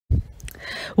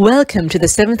Welcome to the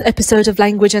 7th episode of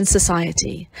Language and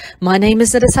Society. My name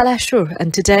is Nada Salashur,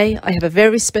 and today I have a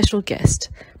very special guest,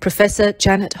 Professor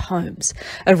Janet Holmes,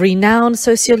 a renowned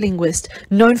sociolinguist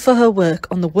known for her work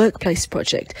on the Workplace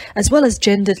Project, as well as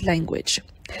gendered language.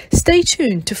 Stay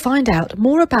tuned to find out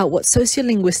more about what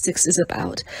sociolinguistics is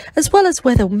about, as well as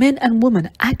whether men and women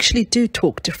actually do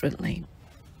talk differently.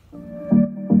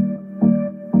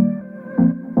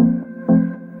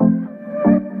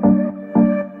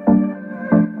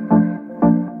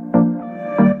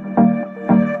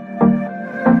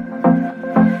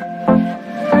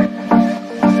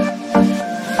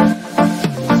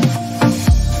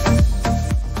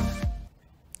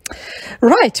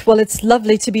 Right, well, it's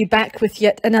lovely to be back with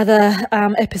yet another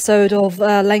episode of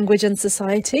Language and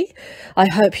Society. I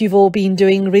hope you've all been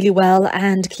doing really well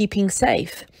and keeping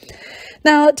safe.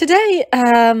 Now, today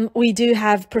we do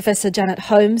have Professor Janet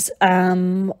Holmes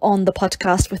on the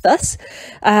podcast with us.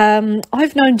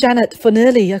 I've known Janet for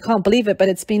I can't believe it, but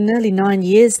it's been nearly 9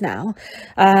 years now.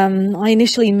 I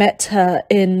initially met her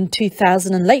in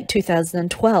late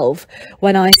 2012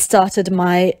 when I started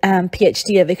my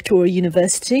PhD at Victoria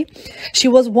University. She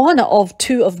was one of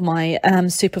two of my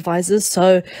supervisors,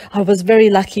 so I was very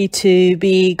lucky to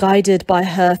be guided by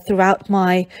her throughout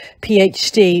my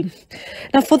PhD.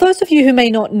 Now, for those of you who may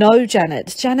not know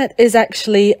Janet is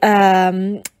actually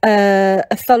a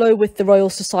fellow with the Royal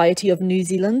Society of New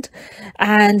Zealand,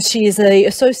 and she is an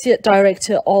associate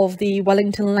director of the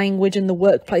Wellington Language in the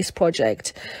Workplace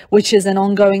Project, which is an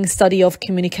ongoing study of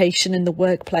communication in the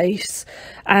workplace,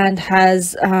 and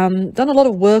has done a lot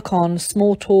of work on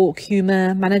small talk,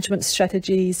 humour, management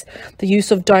strategies, the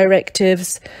use of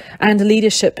directives, and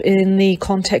leadership in the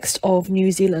context of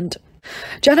New Zealand.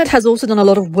 Janet has also done a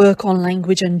lot of work on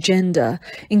language and gender,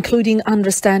 including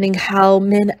understanding how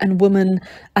men and women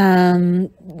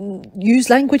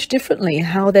use language differently,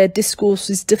 how their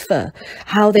discourses differ,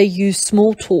 how they use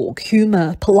small talk,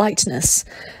 humour, politeness.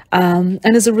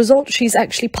 And as a result, she's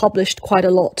actually published quite a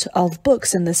lot of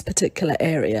books in this particular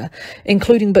area,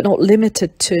 including but not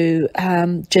limited to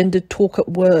Gendered Talk at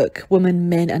Work, Women,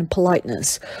 Men and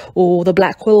Politeness, or the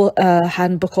Blackwell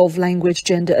Handbook of Language,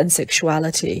 Gender and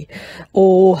Sexuality,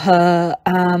 or her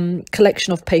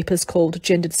collection of papers called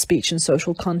Gendered Speech and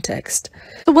Social Context.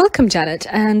 So welcome, Janet,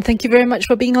 and thank you very much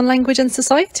for being on Language and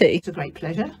Society. It's a great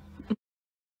pleasure.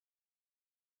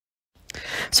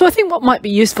 So I think what might be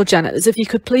useful, Janet, is if you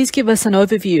could please give us an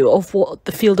overview of what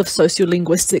the field of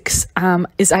sociolinguistics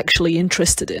is actually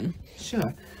interested in.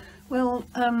 Sure. Well,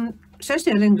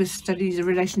 sociolinguists study the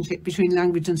relationship between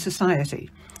language and society.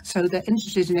 So they're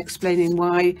interested in explaining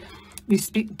why we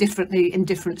speak differently in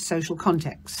different social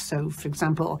contexts. So, for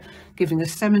example, giving a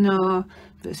seminar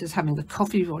versus having a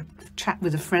coffee or chat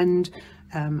with a friend,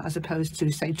 as opposed to,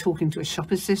 say, talking to a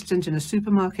shop assistant in a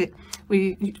supermarket.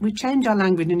 We change our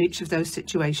language in each of those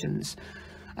situations.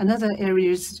 Another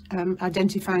area is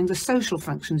identifying the social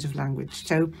functions of language,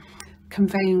 so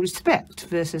conveying respect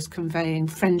versus conveying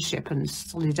friendship and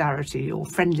solidarity or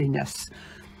friendliness.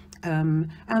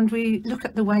 And we look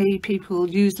at the way people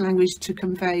use language to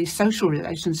convey social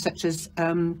relations, such as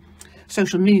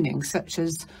social meanings, such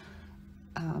as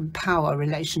power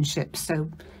relationships. So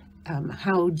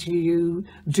how do you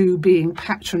do being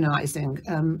patronising?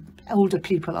 Older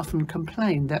people often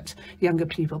complain that younger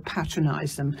people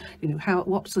patronise them. You know,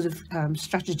 what sort of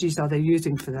strategies are they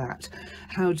using for that?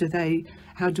 How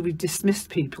do we dismiss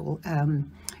people?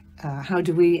 How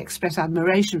do we express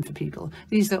admiration for people?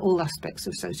 These are all aspects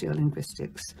of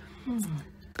sociolinguistics.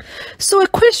 So a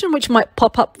question which might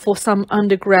pop up for some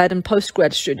undergrad and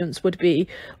postgrad students would be,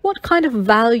 what kind of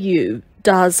value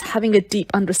does having a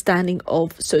deep understanding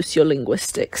of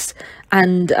sociolinguistics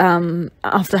and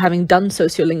after having done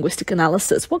sociolinguistic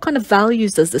analysis, what kind of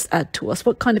values does this add to us?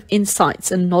 What kind of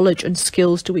insights and knowledge and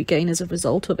skills do we gain as a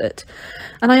result of it?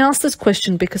 And I ask this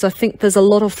question because I think there's a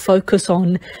lot of focus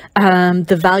on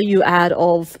the value add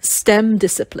of STEM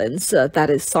disciplines, that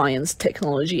is science,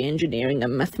 technology, engineering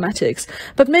and mathematics,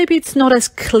 but maybe it's not as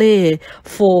clear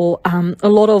for a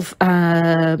lot of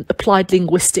applied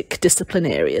linguistic discipline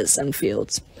areas and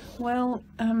fields. Well,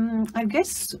 I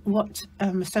guess what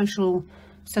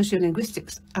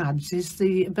sociolinguistics adds is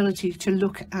the ability to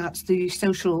look at the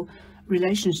social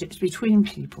relationships between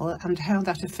people and how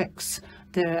that affects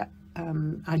their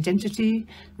identity,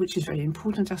 which is a very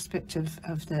important aspect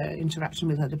of their interaction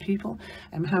with other people,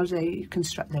 how they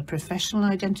construct their professional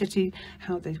identity,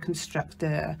 how they construct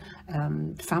their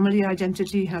family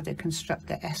identity, how they construct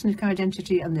their ethnic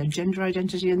identity and their gender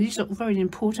identity. And these are very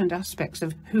important aspects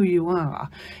of who you are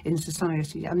in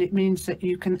society. And it means that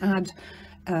you can add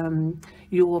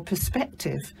your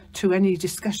perspective to any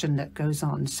discussion that goes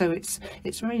on. So it's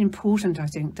very important, I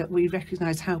think, that we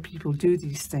recognise how people do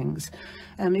these things.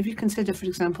 If you consider, for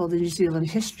example, the New Zealand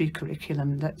history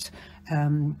curriculum that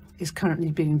is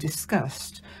currently being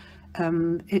discussed,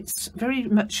 it's very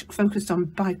much focused on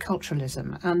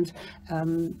biculturalism, and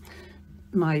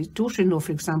my daughter-in-law,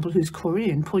 for example, who's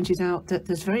Korean, pointed out that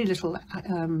there's very little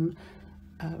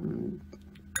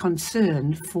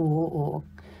concern for or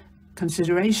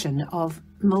consideration of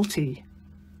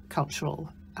multicultural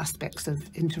aspects of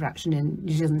interaction in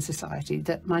New Zealand society,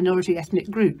 that minority ethnic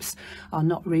groups are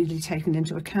not really taken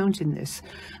into account in this.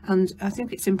 And I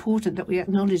think it's important that we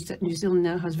acknowledge that New Zealand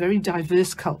now has very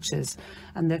diverse cultures,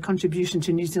 and their contribution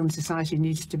to New Zealand society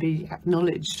needs to be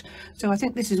acknowledged. So I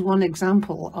think this is one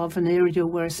example of an area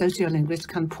where a sociolinguist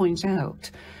can point out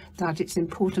that it's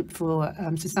important for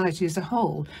society as a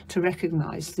whole to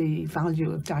recognise the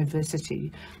value of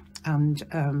diversity and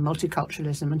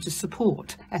multiculturalism, and to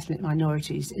support ethnic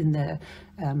minorities in their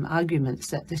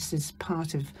arguments that this is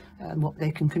part of what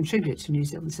they can contribute to New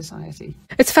Zealand society.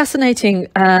 It's fascinating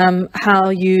how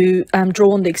you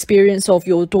draw on the experience of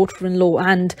your daughter-in-law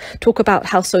and talk about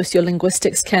how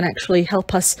sociolinguistics can actually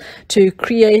help us to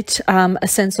create a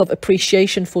sense of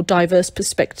appreciation for diverse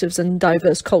perspectives and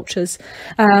diverse cultures.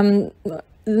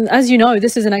 As you know,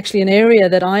 this is actually an area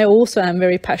that I also am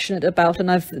very passionate about,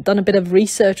 and I've done a bit of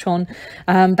research on.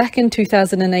 Back in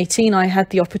 2018, I had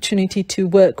the opportunity to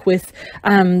work with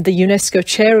the UNESCO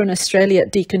chair in Australia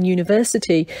at Deakin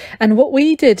University. And what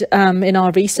we did in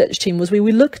our research team was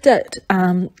we looked at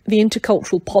the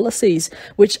intercultural policies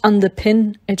which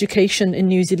underpin education in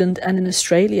New Zealand and in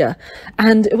Australia.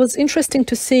 And it was interesting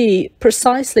to see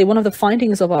precisely, one of the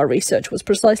findings of our research was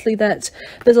precisely that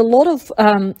there's a lot of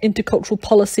intercultural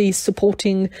policies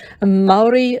supporting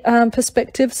Maori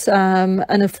perspectives,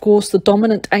 and of course the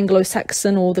dominant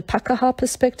Anglo-Saxon or the Pākehā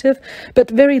perspective,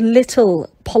 but very little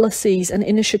policies and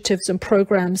initiatives and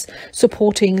programs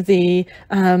supporting the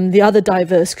other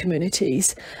diverse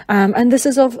communities, and this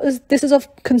is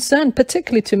of concern,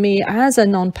 particularly to me as a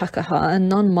non-Pākehā and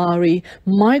non-Maori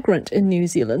migrant in New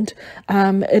Zealand.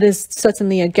 It is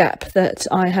certainly a gap that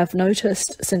I have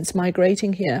noticed since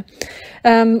migrating here.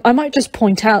 I might just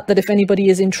point out that if anybody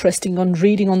is interested in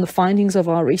reading on the findings of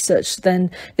our research,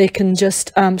 then they can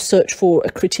just search for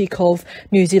a critique of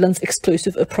New Zealand's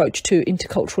exclusive approach to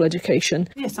intercultural education.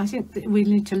 Yes, I think that we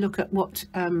need to look at what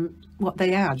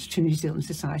they add to New Zealand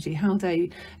society, how they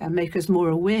make us more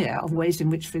aware of ways in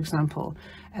which, for example,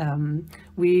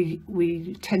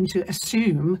 we tend to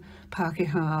assume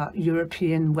Pākehā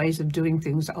European ways of doing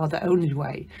things are the only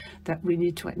way, that we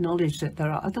need to acknowledge that there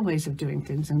are other ways of doing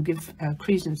things and give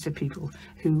credence to people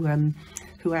who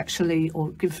actually,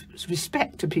 or give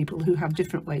respect to people who have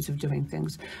different ways of doing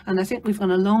things. And I think we've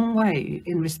gone a long way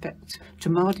in respect to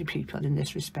Māori people in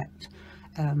this respect.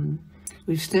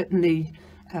 We've certainly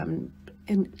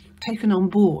taken on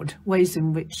board ways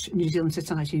in which New Zealand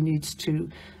society needs to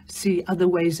see other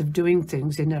ways of doing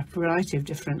things in a variety of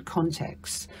different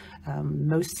contexts.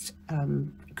 Most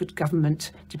good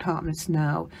government departments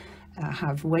now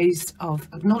have ways of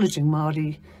acknowledging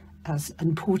Māori as an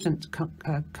important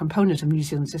component of New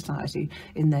Zealand society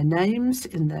in their names,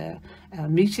 in their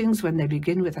meetings when they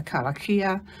begin with a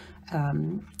karakia,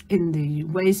 in the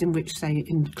ways in which they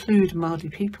include Māori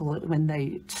people when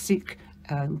they seek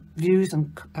views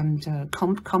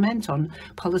and comment on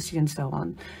policy and so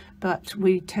on. But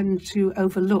we tend to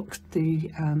overlook the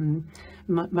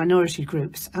minority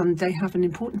groups, and they have an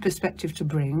important perspective to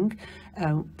bring.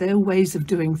 Their ways of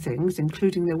doing things,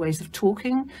 including their ways of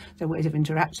talking, their ways of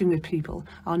interacting with people,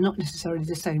 are not necessarily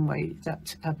the same way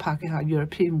that Pākehā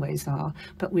European ways are,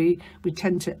 but we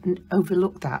tend to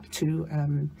overlook that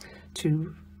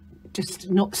to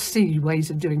just not see ways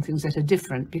of doing things that are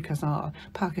different because our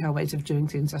Pākehā ways of doing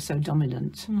things are so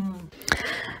dominant.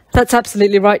 That's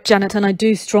absolutely right, Janet, and I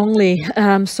do strongly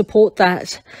support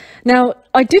that. Now,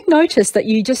 I did notice that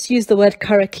you just used the word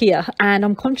karakia, and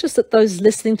I'm conscious that those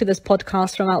listening to this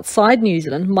podcast from outside New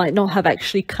Zealand might not have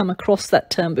actually come across that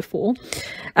term before.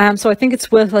 So I think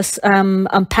it's worth us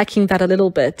unpacking that a little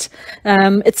bit.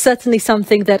 It's certainly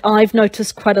something that I've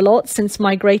noticed quite a lot since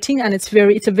migrating, and it's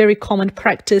a very common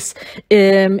practice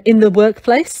in the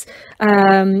workplace.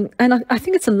 And I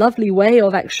think it's a lovely way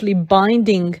of actually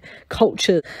binding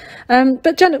culture.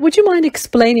 But Janet, would you mind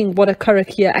explaining what a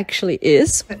karakia actually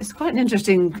is? It's quite an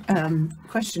interesting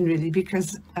question, really,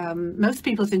 because most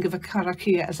people think of a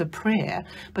karakia as a prayer,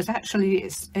 but actually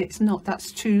it's not.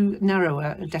 That's too narrow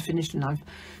a definition.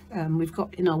 We've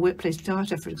got in our workplace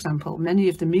data, for example, many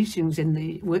of the meetings in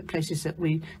the workplaces that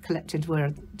we collected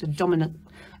where the dominant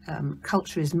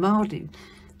culture is Māori.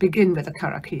 begin with a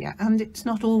karakia, and it's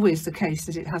not always the case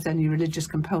that it has any religious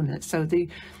component. So the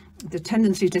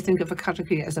tendency to think of a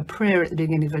karakia as a prayer at the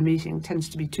beginning of a meeting tends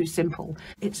to be too simple.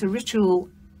 It's a ritual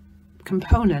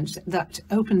component that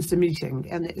opens the meeting,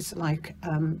 and it's like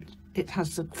it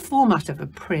has the format of a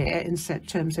prayer in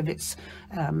terms of its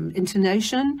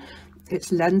intonation,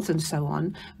 its length and so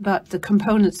on, but the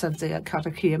components of the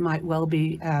karakia might well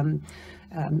be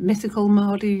mythical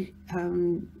Māori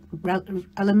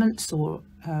elements, or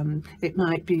it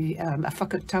might be a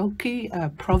whakatauki, a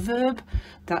proverb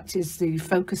that is the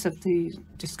focus of the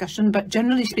discussion. But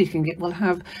generally speaking, it will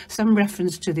have some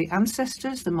reference to the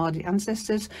ancestors, the Māori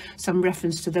ancestors, some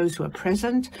reference to those who are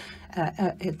present.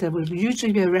 There will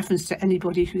usually be a reference to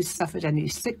anybody who's suffered any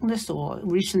sickness or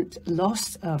recent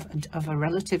loss of a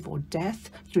relative or death,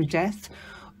 through death.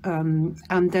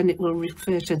 And then it will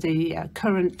refer to the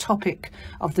current topic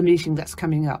of the meeting that's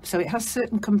coming up. So it has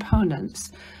certain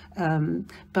components,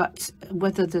 but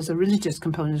whether there's a religious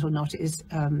component or not is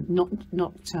not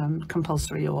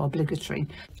compulsory or obligatory.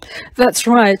 That's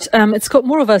right. It's got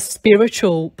more of a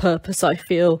spiritual purpose, I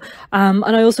feel.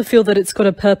 And I also feel that it's got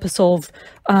a purpose of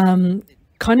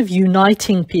kind of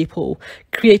uniting people,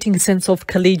 creating a sense of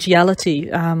collegiality.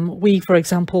 We, for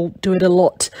example, do it a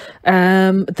lot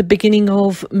at the beginning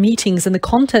of meetings, and the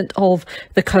content of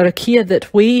the karakia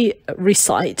that we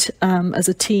recite as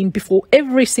a team before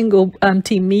every single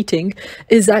team meeting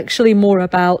is actually more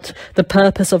about the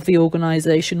purpose of the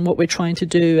organisation, what we're trying to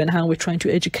do, and how we're trying to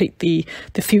educate the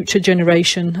future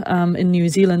generation in New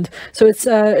Zealand. So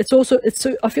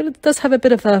I feel it does have a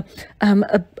bit of a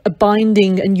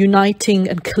binding and uniting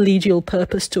and collegial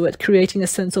purpose to it, creating a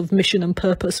sense of mission and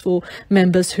purpose for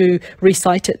members who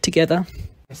recite it together.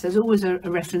 Yes, there's always a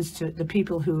reference to the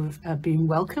people who have been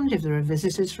welcomed, if there are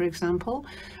visitors, for example,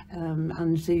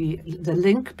 and the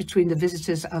link between the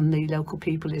visitors and the local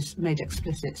people is made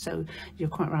explicit. So you're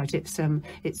quite right. It's an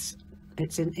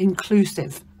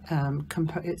inclusive.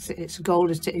 Its goal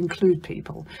is to include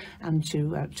people and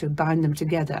to bind them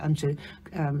together and to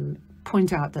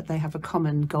point out that they have a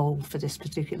common goal for this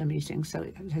particular meeting. So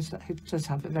it does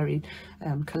have a very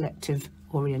collective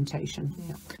orientation.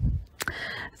 Yeah.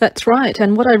 That's right.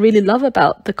 And what I really love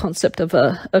about the concept of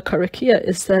a karakia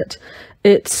is that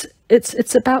it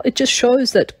just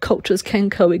shows that cultures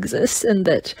can coexist, and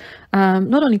that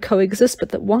not only coexist, but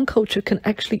that one culture can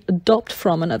actually adopt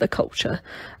from another culture.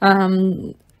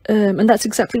 And that's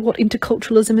exactly what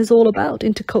interculturalism is all about.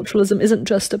 Interculturalism isn't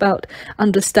just about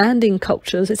understanding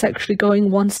cultures, it's actually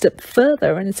going one step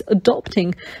further, and it's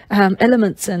adopting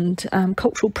elements and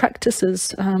cultural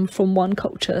practices from one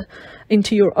culture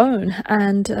into your own.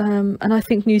 And I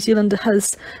think New Zealand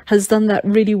has done that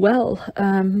really well.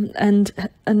 And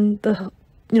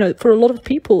for a lot of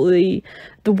people, the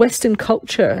Western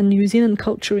culture, and New Zealand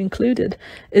culture included,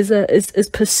 is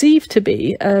perceived to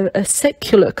be a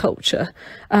secular culture,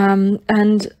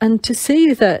 and to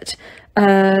see that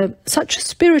such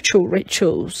spiritual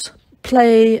rituals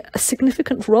play a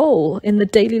significant role in the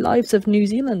daily lives of New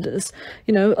Zealanders.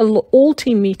 All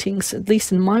team meetings, at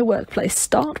least in my workplace,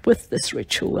 start with this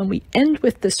ritual and we end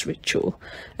with this ritual.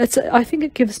 I think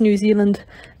it gives New Zealand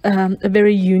a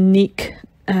very unique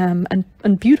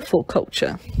and beautiful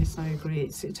culture. Yes, I agree.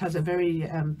 It has a very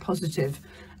positive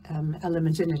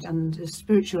element in it, and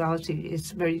spirituality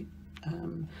is very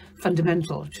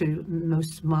fundamental to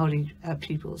most Māori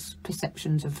people's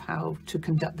perceptions of how to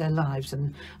conduct their lives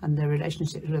and their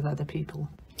relationships with other people.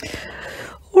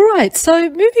 All right, so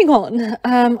moving on,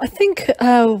 I think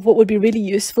what would be really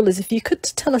useful is if you could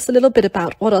tell us a little bit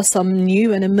about what are some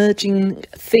new and emerging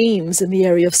themes in the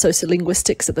area of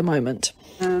sociolinguistics at the moment.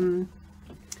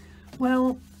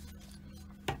 Well,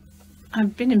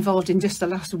 I've been involved in just the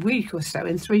last week or so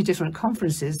in 3 different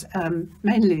conferences,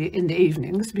 mainly in the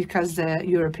evenings because they're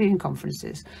European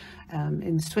conferences,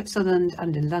 in Switzerland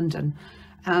and in London.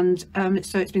 And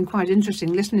so it's been quite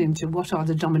interesting listening to what are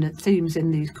the dominant themes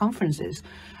in these conferences.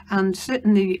 And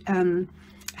certainly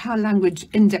how language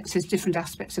indexes different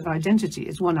aspects of identity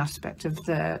is one aspect of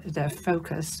their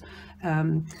focus,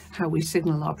 how we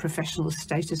signal our professional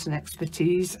status and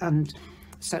expertise. And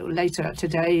so later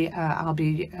today, I'll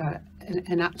be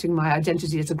enacting my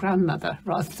identity as a grandmother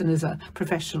rather than as a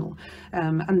professional.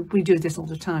 And we do this all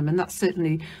the time. And that's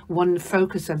certainly one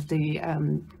focus of the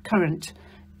current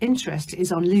interest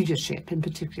is on leadership, in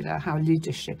particular, how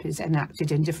leadership is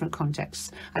enacted in different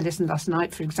contexts. I listened last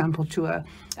night, for example, to a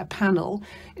panel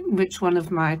in which one of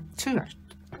my two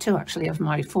actually of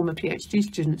my former PhD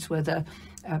students were the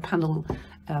panel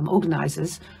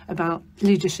organisers about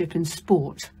leadership in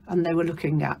sport, and they were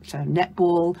looking at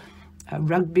netball,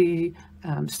 rugby,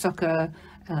 soccer,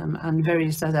 and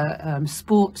various other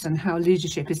sports, and how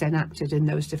leadership is enacted in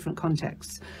those different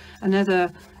contexts. Another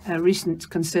recent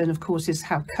concern, of course, is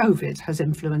how COVID has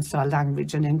influenced our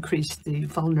language and increased the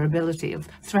vulnerability of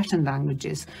threatened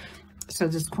languages. So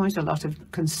there's quite a lot of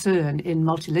concern in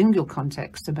multilingual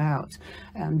contexts about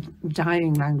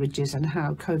dying languages and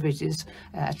how COVID is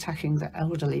attacking the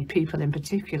elderly people in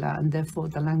particular, and therefore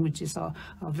the languages are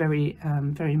very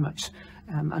much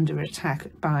under attack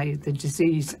by the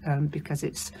disease because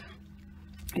it's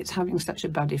having such a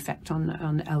bad effect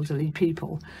on elderly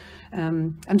people.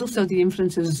 And also the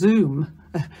influence of Zoom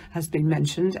has been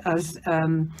mentioned as a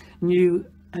new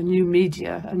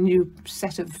media, a new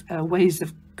set of ways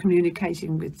of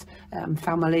communicating with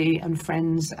family and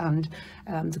friends, and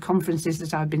the conferences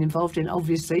that I've been involved in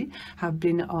obviously have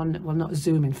been on, well, not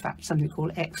Zoom, in fact, something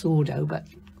called Xordo, but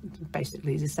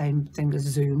basically the same thing as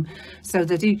Zoom, so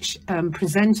that each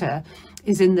presenter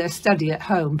is in their study at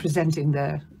home presenting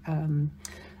their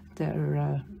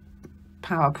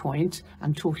PowerPoint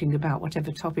and talking about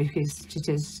whatever topic it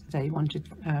is they want to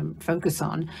focus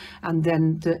on, and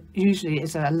then usually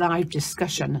is a live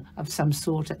discussion of some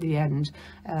sort at the end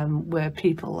where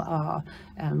people are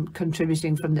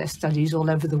contributing from their studies all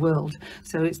over the world.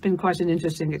 So it's been quite an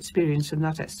interesting experience from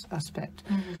that aspect.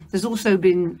 Mm-hmm. There's also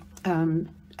been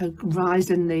a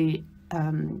rise in the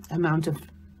amount of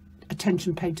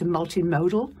attention paid to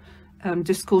multimodal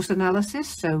discourse analysis,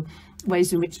 so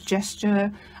ways in which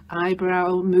gesture,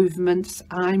 eyebrow movements,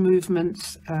 eye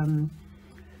movements,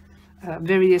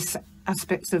 various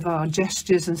aspects of our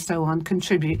gestures and so on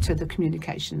contribute to the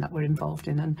communication that we're involved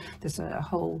in. And there's a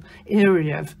whole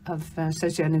area of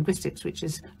sociolinguistics which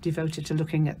is devoted to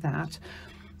looking at that.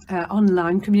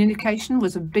 Online communication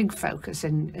was a big focus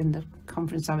in the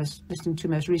conference I was listening to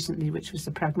most recently, which was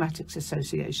the Pragmatics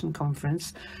Association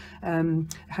conference.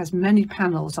 Has many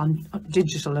panels on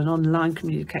digital and online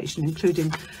communication,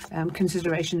 including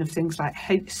consideration of things like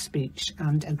hate speech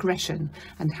and aggression,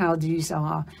 and how these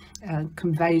are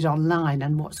conveyed online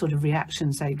and what sort of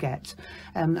reactions they get.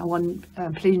 One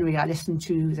plenary I listened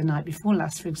to the night before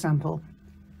last, for example,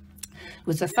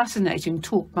 was a fascinating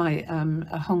talk by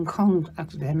a Hong Kong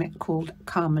academic called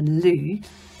Carmen Lee,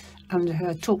 and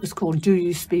her talk was called "Do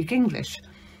You Speak English?"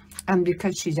 And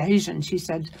because she's Asian, she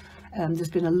said there's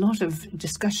been a lot of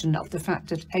discussion of the fact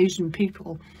that Asian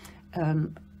people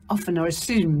often are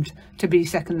assumed to be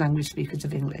second language speakers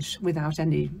of English without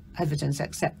any evidence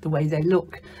except the way they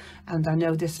look. And I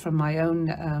know this from my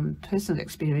own personal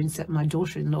experience, that my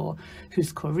daughter-in-law,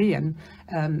 who's Korean,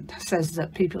 says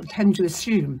that people tend to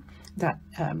assume that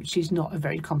she's not a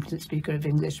very competent speaker of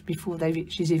English before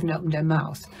she's even opened her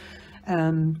mouth.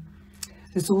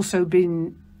 There's also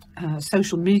been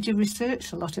social media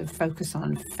research, a lot of focus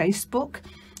on Facebook,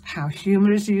 how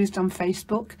humour is used on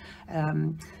Facebook,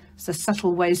 the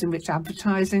subtle ways in which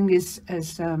advertising is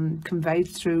conveyed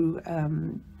through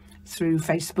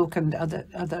Facebook and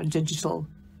other digital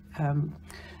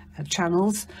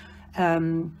channels.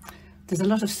 There's a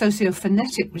lot of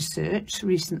sociophonetic research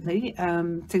recently,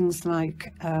 things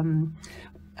like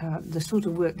the sort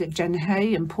of work that Jen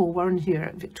Hay and Paul Warren here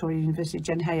at Victoria University,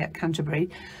 Jen Hay at Canterbury,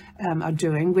 are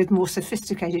doing with more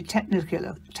sophisticated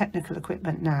technical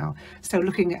equipment now. So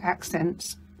looking at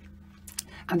accents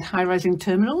and high-rising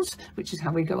terminals, which is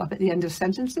how we go up at the end of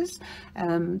sentences.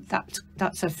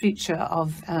 That's a feature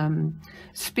of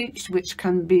speech which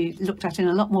can be looked at in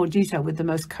a lot more detail with the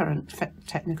most current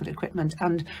technical equipment,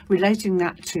 and relating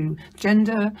that to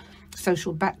gender,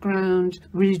 social background,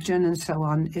 region, and so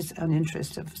on is an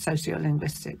interest of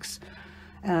sociolinguistics.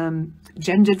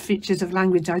 Gendered features of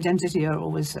language identity are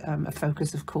always a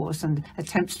focus, of course, and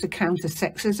attempts to counter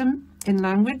sexism in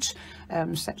language,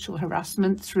 sexual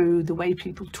harassment through the way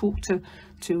people talk to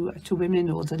women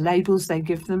or the labels they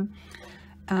give them.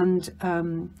 And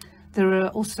there are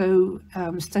also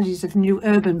studies of new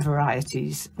urban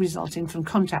varieties resulting from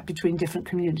contact between different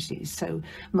communities. So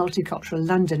multicultural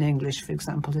London English, for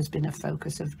example, has been a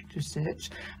focus of research.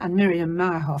 And Miriam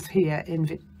Meyerhoff here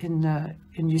in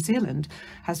New Zealand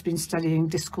has been studying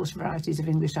discourse varieties of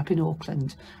English up in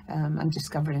Auckland, and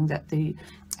discovering that the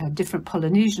different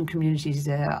Polynesian communities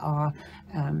there are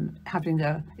having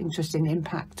an interesting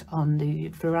impact on the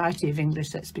variety of English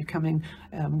that's becoming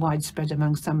widespread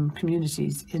among some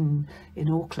communities in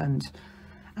Auckland.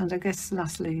 And I guess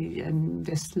lastly, in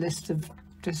this list of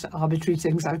just arbitrary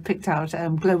things I've picked out,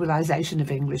 globalization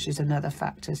of English is another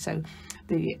factor. So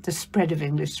the spread of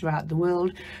English throughout the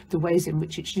world, the ways in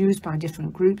which it's used by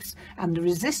different groups, and the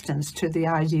resistance to the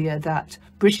idea that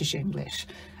British English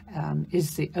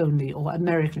is the only, or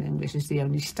American English is the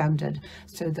only standard,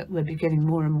 so that we're beginning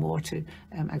more and more to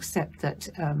accept that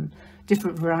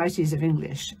different varieties of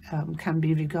English can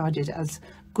be regarded as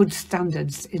good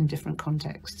standards in different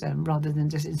contexts, rather than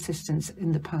just insistence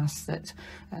in the past that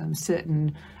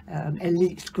certain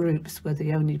elite groups were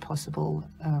the only possible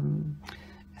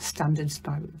standards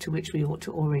to which we ought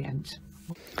to orient.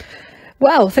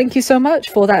 Wow, thank you so much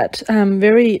for that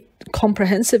very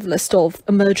comprehensive list of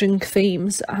emerging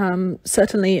themes.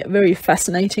 Certainly very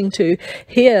fascinating to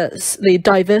hear the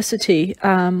diversity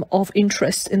of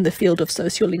interest in the field of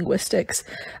sociolinguistics.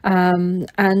 And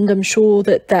I'm sure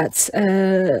that that's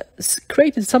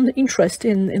created some interest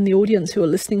in the audience who are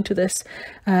listening to this,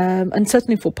 and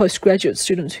certainly for postgraduate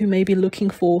students who may be looking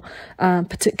for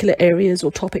particular areas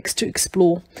or topics to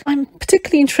explore. I'm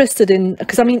particularly interested in,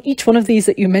 because I mean, each one of these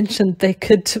that you mentioned, they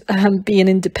could be an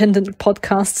independent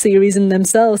podcast series in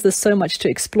themselves. There's so much to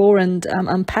explore and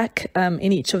unpack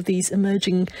in each of these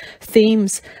emerging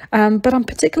themes. But I'm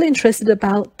particularly interested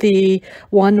about the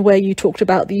one where you talked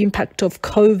about the impact of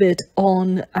COVID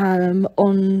on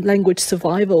language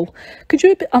survival. Could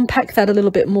you unpack that a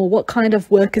little bit more? What kind of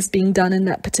work is being done in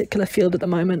that particular field at the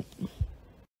moment?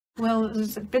 Well,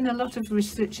 there's been a lot of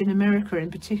research in America in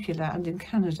particular, and in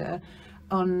Canada,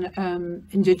 on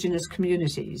Indigenous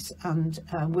communities, and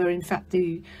where in fact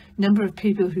the number of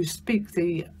people who speak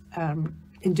the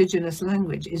Indigenous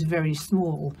language is very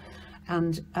small,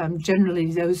 and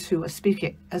generally those who speak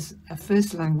it as a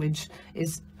first language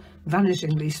is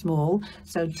vanishingly small.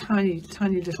 So tiny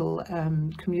little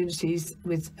communities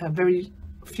with very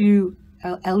few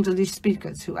elderly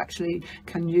speakers who actually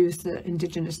can use the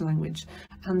Indigenous language,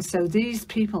 and so these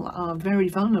people are very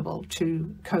vulnerable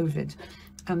to COVID.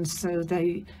 And so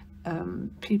they,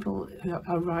 people who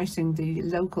are writing, the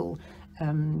local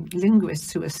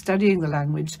linguists who are studying the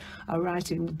language, are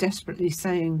writing desperately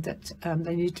saying that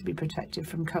they need to be protected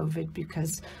from COVID,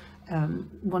 because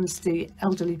once the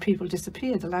elderly people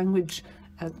disappear, the language,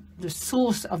 the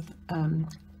source of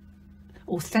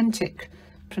authentic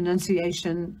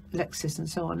pronunciation, lexis and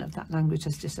so on of that language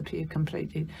has disappeared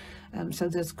completely. So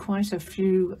there's quite a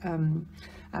few,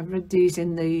 I've read these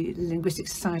in the Linguistic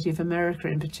Society of America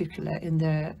in particular, in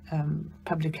their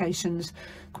publications.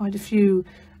 Quite a few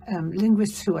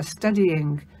linguists who are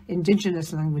studying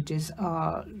Indigenous languages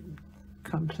are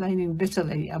complaining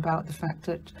bitterly about the fact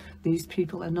that these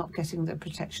people are not getting the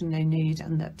protection they need,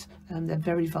 and that they're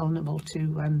very vulnerable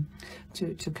to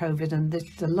COVID. And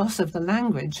the loss of the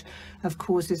language, of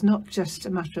course, is not just a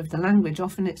matter of the language.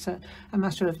 Often it's a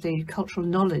matter of the cultural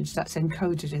knowledge that's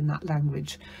encoded in that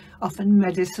language. Often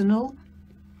medicinal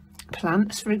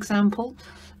plants, for example,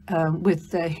 with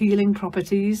their healing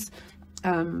properties,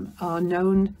 are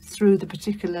known through the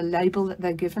particular label that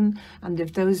they're given, and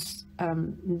if those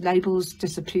labels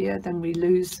disappear, then we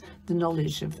lose the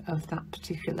knowledge of that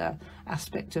particular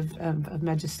aspect of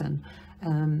medicine.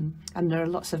 And there are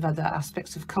lots of other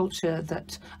aspects of culture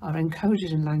that are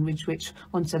encoded in language, which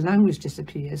once a language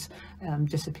disappears,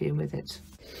 disappear with it.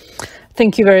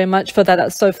 Thank you very much for that.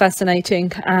 That's so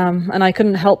fascinating. And I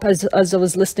couldn't help, as I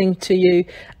was listening to you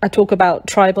talk about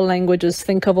tribal languages,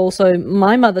 think of also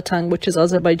my mother tongue, which is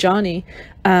Azerbaijani,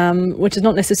 which is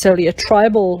not necessarily a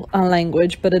tribal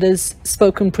language, but it is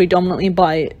spoken predominantly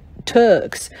by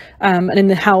Turks, and in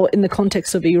the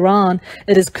context of Iran,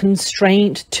 it is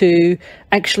constrained to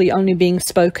actually only being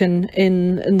spoken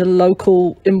in the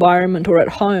local environment or at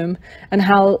home, and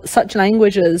how such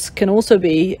languages can also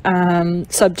be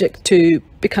subject to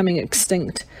becoming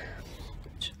extinct.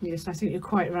 Yes, I think you're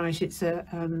quite right.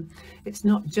 It's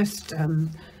not just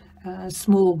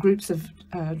small groups of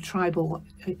tribal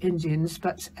Indians,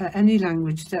 but any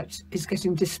language that is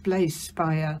getting displaced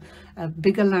by a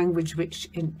bigger language which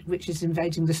is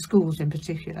invading the schools in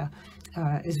particular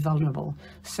is vulnerable.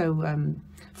 So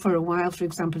for a while, for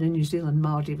example, in New Zealand,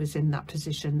 Māori was in that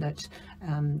position that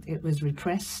it was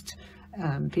repressed.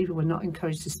 People were not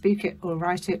encouraged to speak it or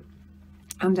write it.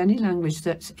 And any language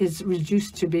that is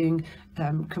reduced to being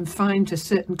confined to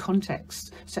certain contexts,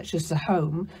 such as the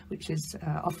home, which is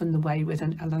often the way with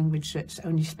a language that's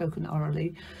only spoken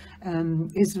orally,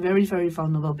 is very, very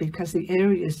vulnerable, because the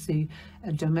areas, the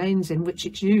domains in which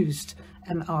it's used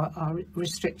are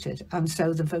restricted. And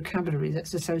so the vocabulary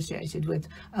that's associated with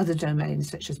other domains,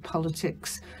 such as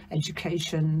politics,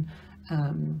 education,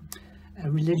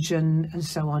 religion, and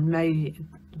so on, may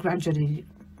gradually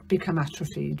become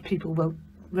atrophied. People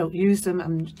won't use them,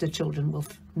 and the children will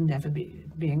never be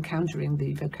encountering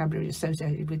the vocabulary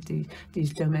associated with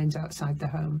these domains outside the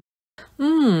home.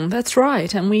 That's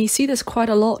right. And we see this quite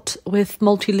a lot with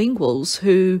multilinguals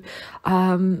who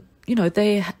you know,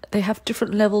 they have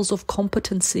different levels of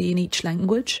competency in each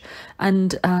language,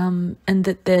 and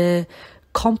that their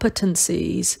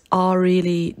competencies are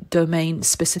really domain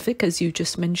specific, as you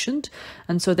just mentioned,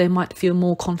 and so they might feel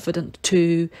more confident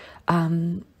to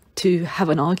have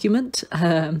an argument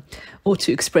or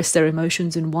to express their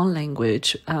emotions in one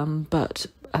language, but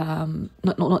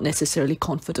not necessarily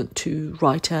confident to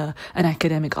write an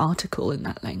academic article in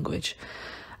that language.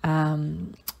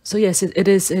 So yes, it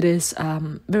is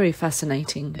very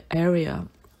fascinating area.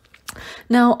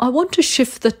 Now, I want to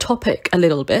shift the topic a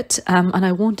little bit, and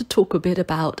I want to talk a bit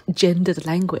about gendered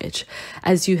language,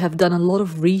 as you have done a lot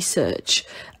of research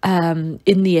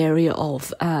in the area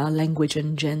of language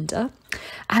and gender.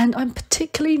 And I'm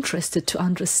particularly interested to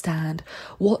understand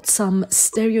what some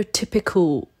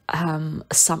stereotypical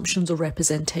assumptions or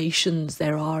representations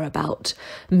there are about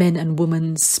men and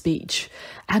women's speech,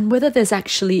 and whether there's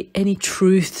actually any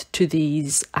truth to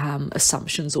these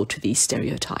assumptions or to these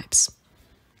stereotypes.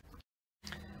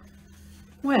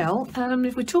 Well,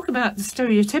 if we talk about the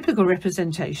stereotypical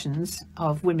representations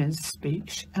of women's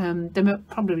speech,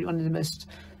 probably one of the most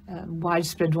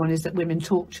widespread one is that women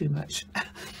talk too much.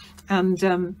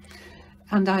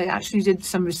 And I actually did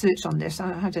some research on this.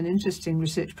 I had an interesting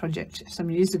research project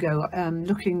some years ago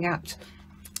looking at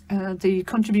the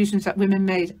contributions that women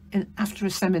made after a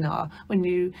seminar, when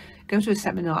you go to a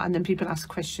seminar and then people ask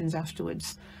questions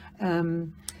afterwards.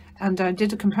 And I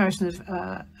did a comparison of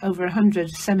over 100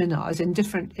 seminars in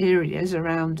different areas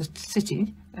around the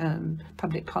city,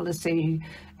 public policy,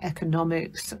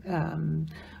 economics,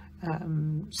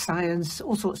 science,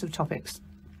 all sorts of topics.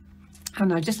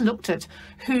 And I just looked at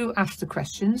who asked the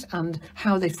questions and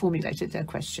how they formulated their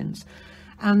questions.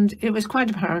 And it was quite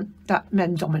apparent that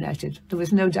men dominated. There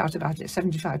was no doubt about it.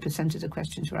 75% of the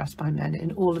questions were asked by men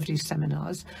in all of these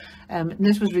seminars. And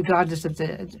this was regardless of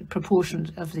the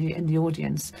proportion of in the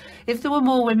audience. If there were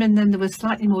more women, then there was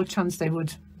slightly more chance they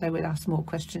would ask more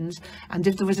questions. And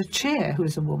if there was a chair who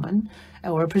was a woman,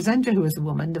 or a presenter who was a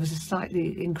woman, there was a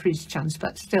slightly increased chance,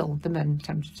 but still the men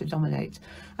tended to dominate.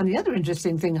 And the other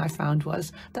interesting thing I found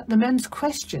was that the men's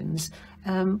questions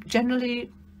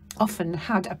generally often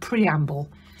had a preamble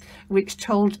which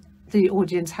told the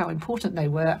audience how important they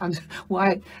were and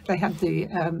why they had the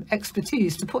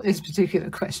expertise to put this particular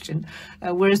question,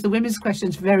 whereas the women's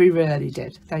questions very rarely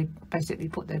did. They basically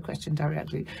put their question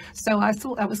directly. So I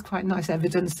thought that was quite nice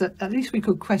evidence that at least we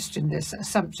could question this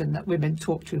assumption that women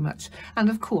talk too much. And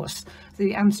of course,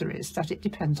 the answer is that it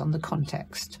depends on the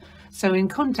context. So in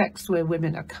contexts where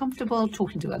women are comfortable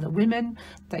talking to other women,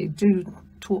 they do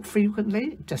talk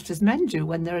frequently, just as men do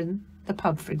when they're in the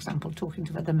pub, for example, talking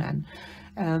to other men.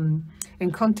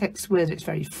 In contexts where it's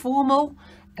very formal,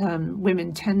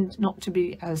 women tend not to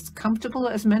be as comfortable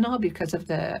as men are because of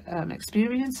their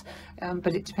experience,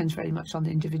 but it depends very much on the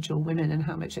individual women and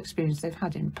how much experience they've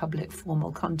had in public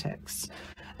formal contexts.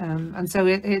 And so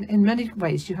in many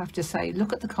ways you have to say,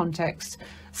 look at the context,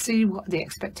 see what the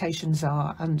expectations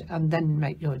are, and then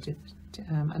make your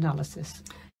analysis.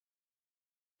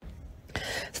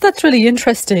 So that's really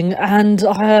interesting, and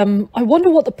I wonder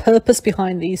what the purpose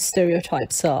behind these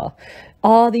stereotypes are.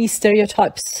 Are these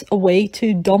stereotypes a way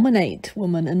to dominate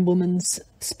women and women's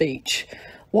speech?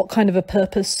 What kind of a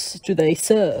purpose do they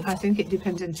serve? I think it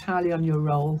depends entirely on your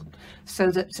role. So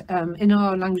that in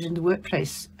our language in the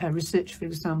workplace research, for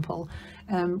example,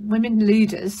 women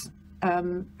leaders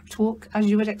talk as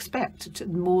you would expect,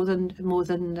 more than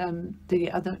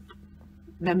the other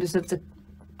members of the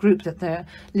group that they're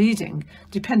leading,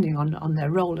 depending on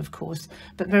their role, of course.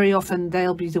 But very often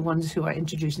they'll be the ones who are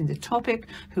introducing the topic,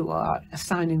 who are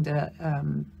assigning the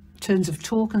turns of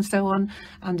talk and so on,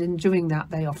 and in doing that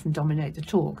they often dominate the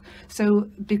talk. So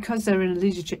because they're in a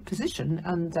leadership position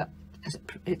and that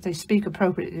they speak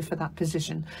appropriately for that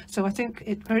position. So I think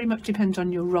it very much depends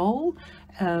on your role,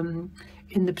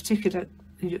 in the particular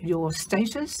your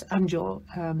status and your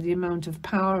the amount of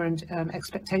power and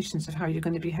expectations of how you're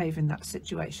going to behave in that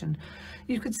situation.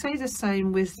 You could say the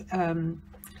same with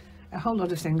a whole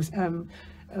lot of things.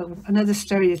 Another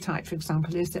stereotype, for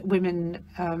example, is that women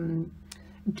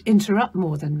interrupt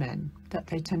more than men, that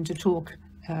they tend to talk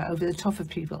over the top of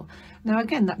people. Now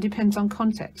again, that depends on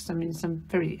context. I mean, some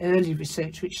very early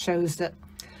research which shows that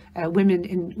women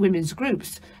in women's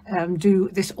groups do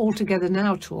this all together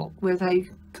now talk, where they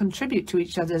contribute to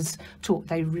each other's talk.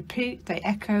 They repeat, they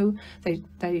echo,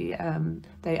 they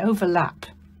overlap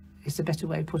is a better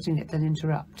way of putting it than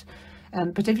interrupt.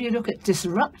 But if you look at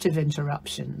disruptive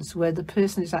interruptions, where the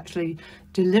person is actually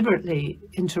deliberately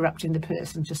interrupting the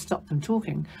person to stop them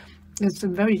talking, there's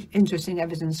some very interesting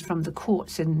evidence from the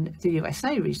courts in the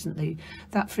USA recently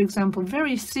that, for example,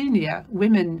 very senior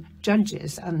women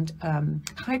judges and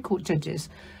high court judges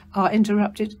are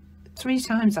interrupted 3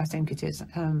 times, I think it is,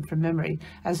 from memory,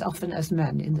 as often as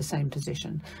men in the same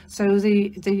position. So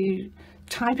the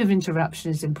type of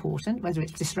interruption is important, whether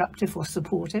it's disruptive or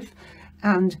supportive.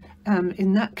 And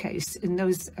in that case, in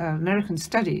those American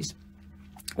studies,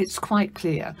 it's quite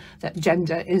clear that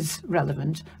gender is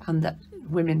relevant and that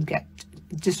women get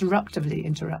disruptively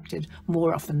interrupted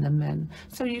more often than men.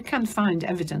 So you can find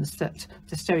evidence that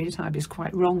the stereotype is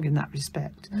quite wrong in that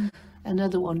respect.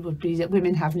 Another one would be that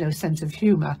women have no sense of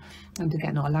humour, and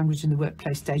again our language in the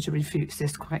workplace data refutes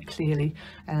this quite clearly.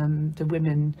 The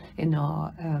women in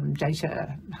our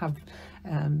data have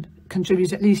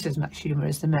contribute at least as much humour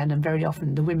as the men, and very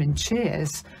often the women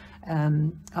chairs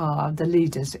are the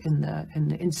leaders in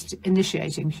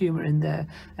initiating humour in the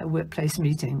workplace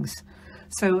meetings.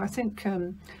 So I think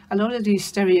a lot of these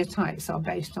stereotypes are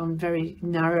based on very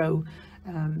narrow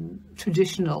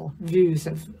traditional views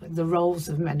of the roles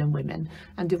of men and women.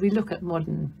 And if we look at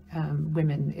modern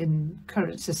women in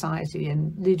current society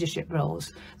in leadership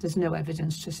roles, there's no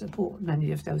evidence to support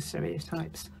many of those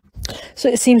stereotypes. So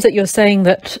it seems that you're saying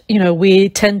that, you know, we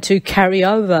tend to carry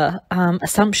over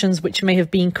assumptions which may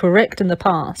have been correct in the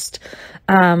past,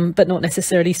 but not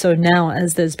necessarily so now,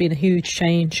 as there's been a huge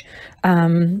change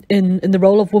in the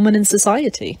role of women in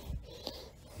society.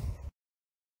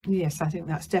 Yes, I think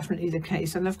that's definitely the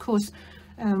case. And of course,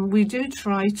 we do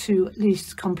try to at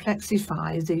least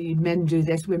complexify the men do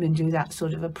this, women do that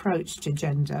sort of approach to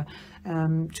gender,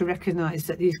 to recognise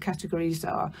that these categories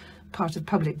are part of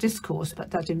public discourse, but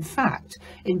that in fact,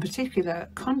 in particular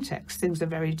contexts, things are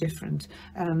very different.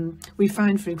 We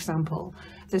find, for example,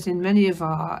 that in many of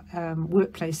our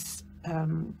workplace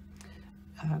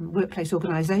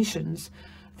organisations,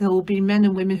 there will be men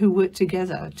and women who work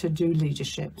together to do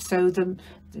leadership. So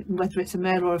whether it's a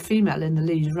male or a female in the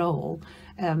lead role,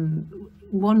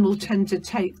 one will tend to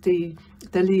take the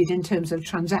lead in terms of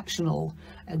transactional,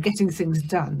 getting things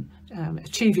done,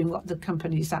 achieving what the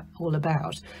company's all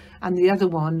about. And the other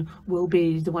one will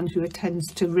be the one who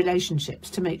attends to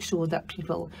relationships to make sure that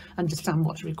people understand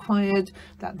what's required,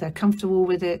 that they're comfortable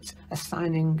with it,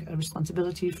 assigning a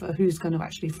responsibility for who's going to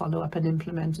actually follow up and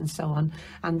implement and so on,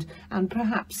 and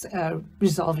perhaps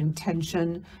resolving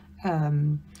tension,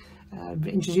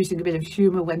 introducing a bit of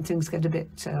humour when things get a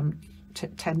bit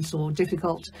tense or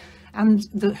difficult. And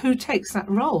who takes that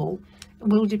role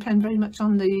will depend very much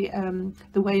on the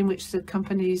way in which the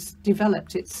company's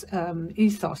developed its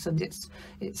ethos and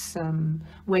its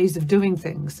ways of doing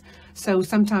things. So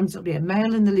sometimes it'll be a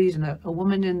male in the lead and a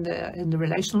woman in the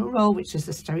relational role, which is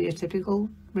the stereotypical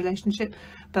relationship.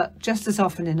 But just as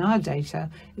often in our data,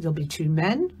 it'll be 2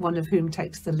 men, one of whom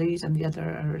takes the lead and the other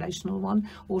a relational one,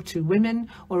 or 2 women,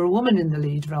 or a woman in the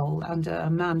lead role and a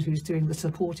man who's doing the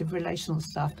supportive relational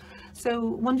stuff.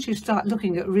 So once you start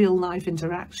looking at real life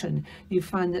interaction, you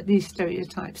find that these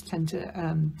stereotypes tend to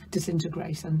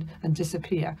disintegrate and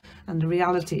disappear. And the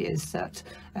reality is that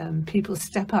people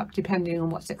step up depending on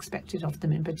what's expected of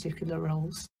them in particular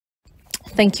roles.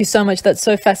 Thank you so much. That's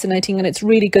so fascinating, and it's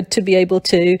really good to be able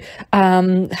to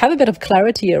have a bit of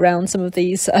clarity around some of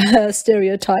these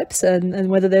stereotypes and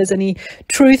whether there's any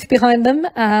truth behind them.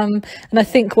 And I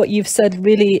think what you've said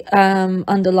really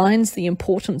underlines the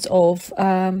importance of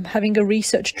having a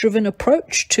research-driven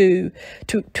approach to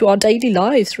our daily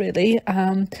lives. Really,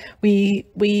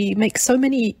 we make so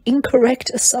many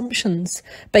incorrect assumptions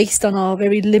based on our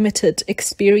very limited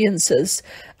experiences.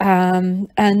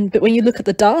 But when you look at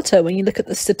the data, when you look at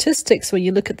the statistics, when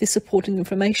you look at the supporting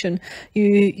information,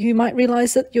 you might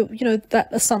realize that that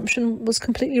assumption was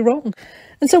completely wrong.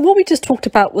 And so what we just talked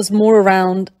about was more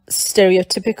around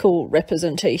stereotypical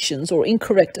representations or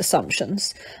incorrect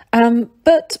assumptions.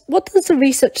 But what does the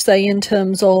research say in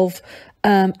terms of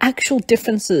actual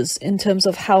differences in terms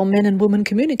of how men and women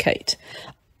communicate?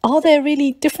 Are there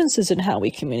really differences in how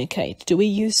we communicate? Do we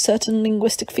use certain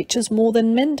linguistic features more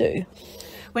than men do?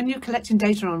 When you're collecting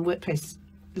data on workplace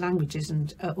languages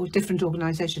and or different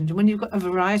organisations, and when you've got a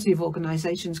variety of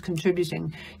organisations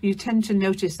contributing, you tend to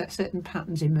notice that certain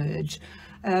patterns emerge.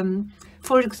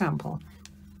 For example,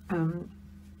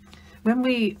 when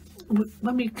we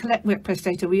collect workplace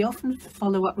data, we often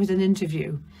follow up with an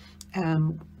interview,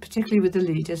 particularly with the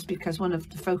leaders, because one of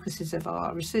the focuses of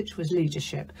our research was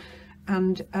leadership.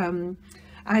 And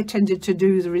I tended to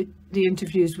do the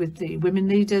interviews with the women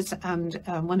leaders, and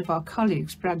one of our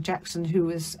colleagues, Brad Jackson, who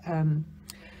was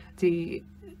the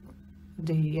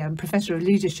Professor of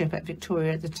Leadership at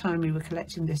Victoria at the time we were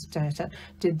collecting this data,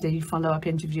 did the follow-up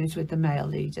interviews with the male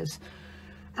leaders.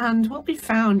 And what we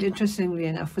found, interestingly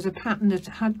enough, was a pattern that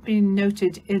had been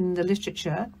noted in the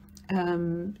literature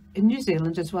in New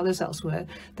Zealand as well as elsewhere,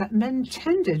 that men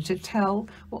tended to tell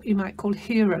what you might call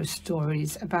hero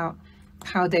stories about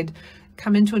how they'd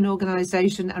come into an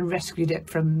organisation and rescued it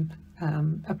from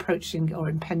approaching or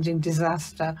impending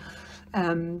disaster.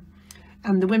 And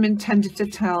the women tended to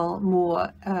tell more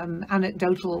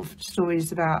anecdotal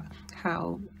stories about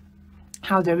how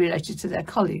they're related to their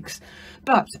colleagues.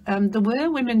 But there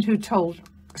were women who told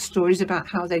stories about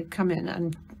how they'd come in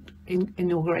and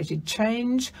inaugurated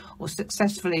change, or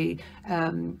successfully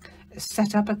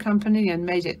set up a company and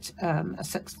made it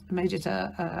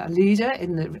a leader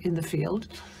in the field.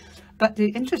 But the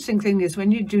interesting thing is,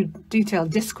 when you do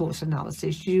detailed discourse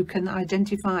analysis, you can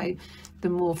identify the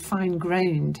more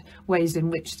fine-grained ways in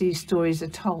which these stories are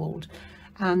told.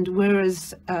 And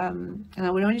whereas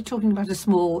we're only talking about a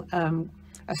small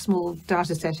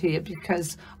data set here,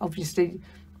 because obviously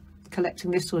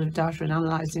collecting this sort of data and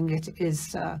analysing it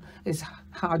is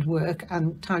hard work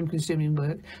and time-consuming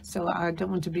work. So I don't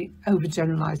want to be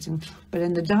overgeneralising. But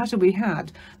in the data we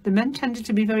had, the men tended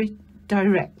to be very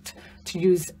direct, to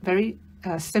use very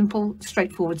simple,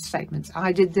 straightforward statements.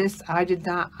 I did this, I did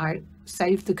that, I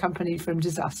saved the company from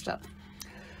disaster.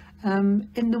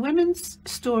 In the women's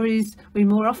stories, we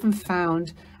more often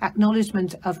found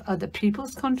acknowledgement of other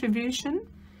people's contribution.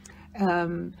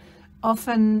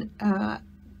 Often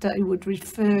they would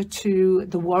refer to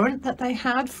the warrant that they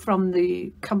had from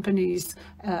the company's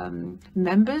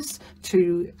members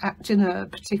to act in a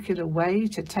particular way,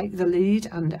 to take the lead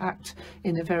and act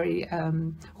in a very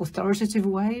authoritative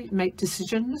way, make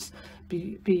decisions,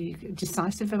 be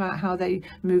decisive about how they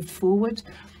moved forward.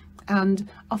 And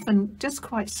often just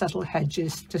quite subtle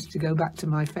hedges, just to go back to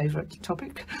my favourite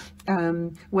topic,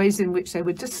 ways in which they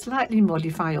would just slightly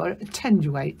modify or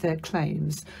attenuate their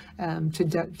claims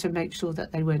to make sure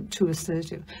that they weren't too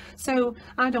assertive. So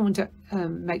I don't want to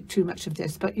make too much of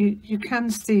this, but you can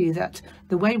see that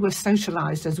the way we're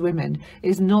socialised as women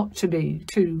is not to be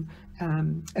too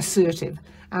assertive,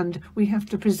 and we have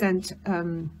to present,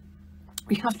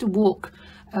 we have to walk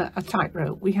a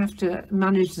tightrope. We have to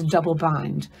manage the double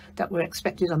bind, that we're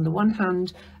expected on the one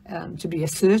hand to be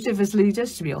assertive as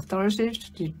leaders, to be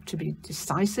authoritative, to be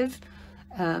decisive,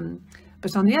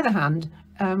 but on the other hand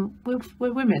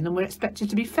we're women and we're expected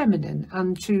to be feminine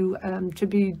and to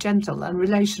be gentle and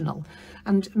relational,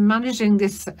 and managing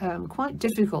this quite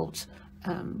difficult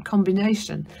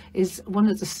combination is one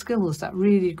of the skills that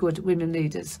really good women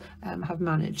leaders have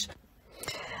managed.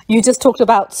 You just talked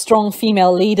about strong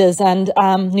female leaders, and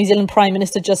New Zealand Prime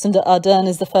Minister Jacinda Ardern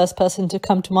is the first person to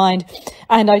come to mind.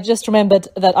 And I just remembered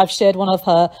that I've shared one of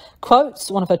her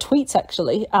quotes, one of her tweets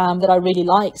actually, that I really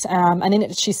liked. And in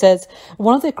it she says,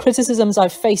 "One of the criticisms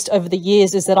I've faced over the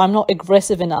years is that I'm not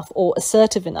aggressive enough or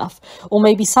assertive enough, or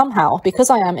maybe somehow, because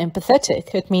I am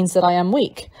empathetic, it means that I am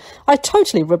weak. I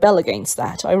totally rebel against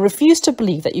that. I refuse to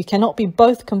believe that you cannot be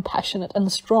both compassionate and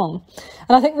strong."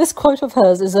 And I think this quote of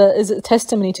hers is a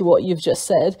testimony to what you've just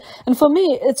said. And for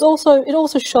me, it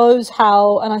also shows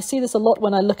how, and I see this a lot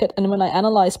when I look at and when I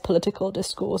analyze political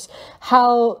discourse,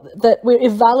 how that we're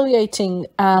evaluating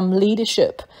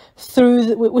leadership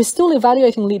we're still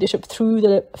evaluating leadership through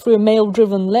a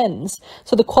male-driven lens.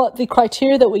 So the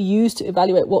criteria that we use to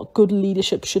evaluate what good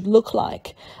leadership should look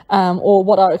like, or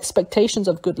what our expectations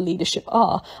of good leadership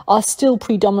are still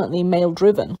predominantly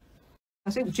male-driven.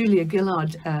 I think Julia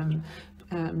Gillard,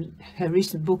 her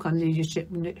recent book on leadership,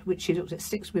 which she looked at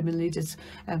 6 women leaders,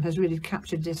 has really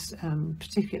captured this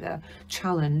particular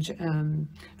challenge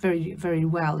very, very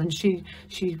well. And she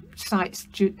cites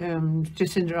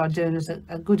Jacinda Ardern as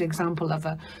a good example of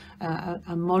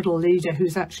a model leader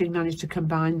who's actually managed to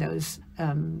combine those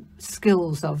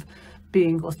skills of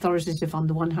being authoritative on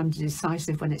the one hand,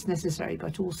 decisive when it's necessary,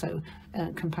 but also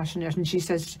compassionate. And she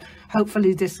says,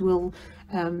 hopefully this will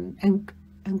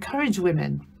encourage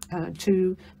women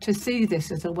to see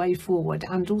this as a way forward,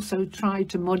 and also try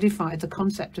to modify the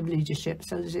concept of leadership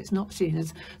so that it's not seen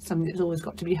as something that's always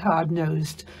got to be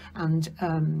hard-nosed and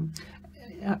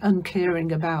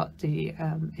uncaring about the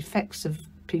effects of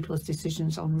people's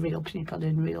decisions on real people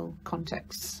in real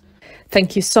contexts.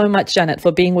 Thank you so much, Janet,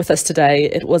 for being with us today.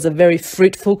 It was a very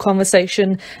fruitful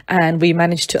conversation, and we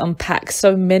managed to unpack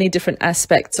so many different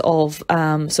aspects of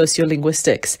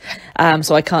sociolinguistics.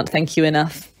 So I can't thank you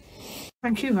enough.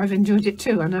 Thank you. I've enjoyed it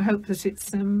too, and I hope that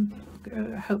it's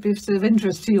of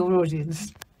interest to your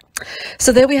audience.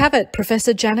 So there we have it,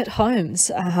 Professor Janet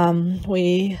Holmes.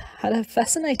 We had a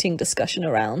fascinating discussion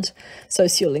around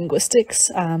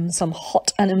sociolinguistics, some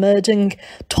hot and emerging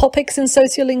topics in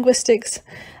sociolinguistics,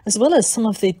 as well as some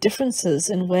of the differences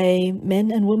in way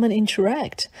men and women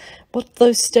interact, what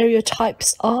those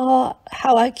stereotypes are,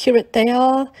 how accurate they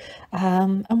are,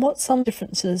 and what some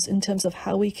differences in terms of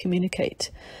how we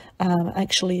communicate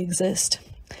actually exist.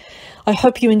 I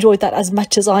hope you enjoyed that as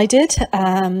much as I did.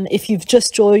 If you've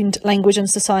just joined Language and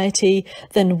Society,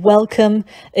 then welcome.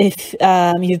 If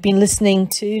you've been listening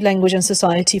to Language and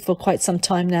Society for quite some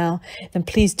time now, then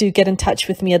please do get in touch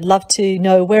with me. I'd love to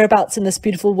know whereabouts in this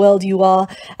beautiful world you are.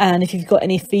 And if you've got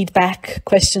any feedback,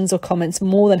 questions or comments,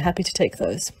 more than happy to take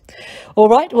those. All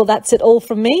right, well, that's it all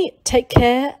from me. Take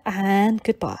care and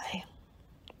goodbye.